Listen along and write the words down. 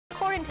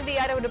According to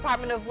the Idaho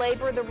Department of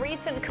Labor, the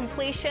recent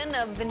completion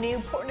of the new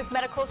Pocatello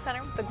Medical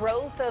Center, the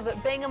growth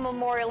of Bingham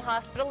Memorial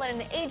Hospital,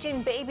 and an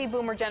aging baby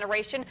boomer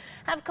generation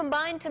have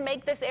combined to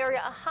make this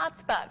area a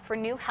hotspot for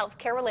new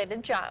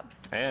healthcare-related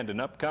jobs. And an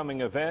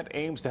upcoming event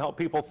aims to help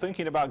people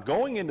thinking about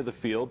going into the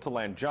field to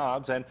land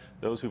jobs and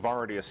those who've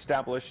already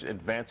established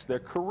advance their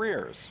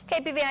careers.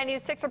 KPVI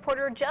News 6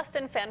 reporter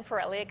Justin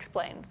Fanfarelli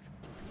explains.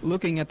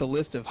 Looking at the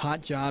list of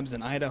hot jobs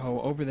in Idaho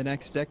over the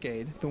next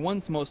decade, the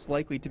ones most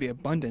likely to be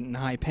abundant and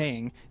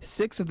high-paying,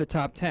 6 of the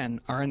top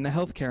 10 are in the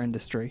healthcare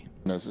industry.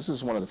 This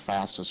is one of the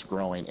fastest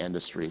growing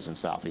industries in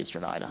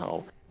southeastern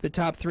Idaho. The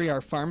top 3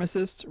 are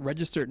pharmacists,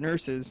 registered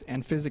nurses,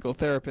 and physical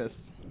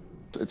therapists.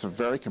 It's a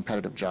very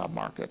competitive job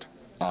market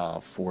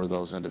for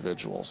those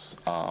individuals.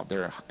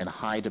 They're in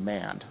high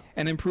demand.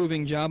 An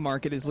improving job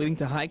market is leading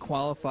to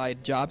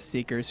high-qualified job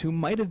seekers who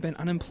might have been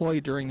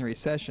unemployed during the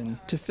recession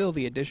to fill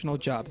the additional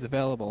jobs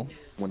available.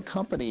 When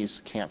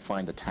companies can't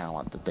find the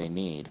talent that they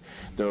need,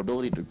 their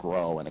ability to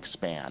grow and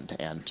expand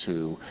and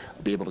to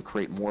be able to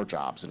create more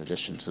jobs in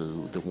addition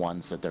to the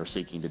ones that they're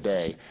seeking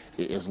today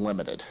is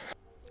limited.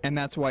 And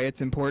that's why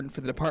it's important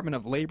for the Department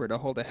of Labor to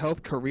hold a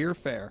health career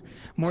fair.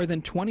 More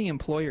than 20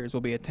 employers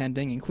will be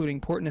attending, including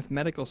Pocatello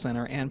Medical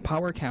Center and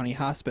Power County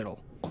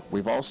Hospital.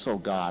 We've also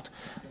got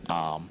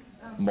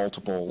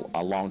multiple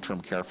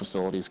long-term care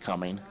facilities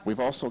coming. We've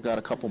also got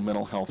a couple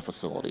mental health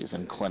facilities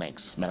and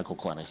clinics, medical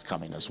clinics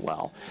coming as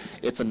well.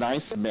 It's a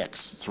nice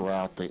mix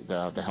throughout the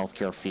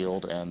healthcare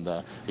field and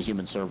the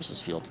human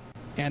services field.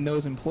 And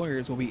those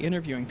employers will be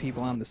interviewing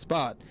people on the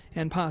spot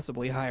and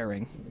possibly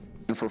hiring.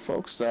 And for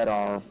folks that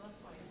are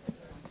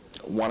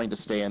wanting to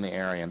stay in the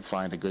area and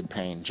find a good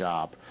paying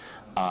job,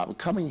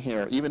 coming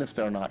here, even if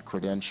they're not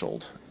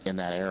credentialed in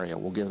that area,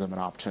 will give them an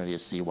opportunity to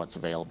see what's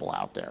available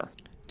out there.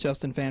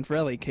 Justin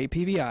Fanfarelli,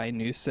 KPVI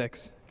News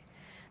 6.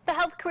 The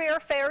Health Career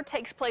Fair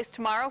takes place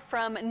tomorrow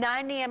from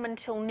 9 a.m.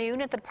 until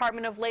noon at the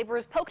Department of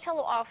Labor's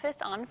Pocatello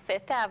office on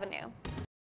 5th Avenue.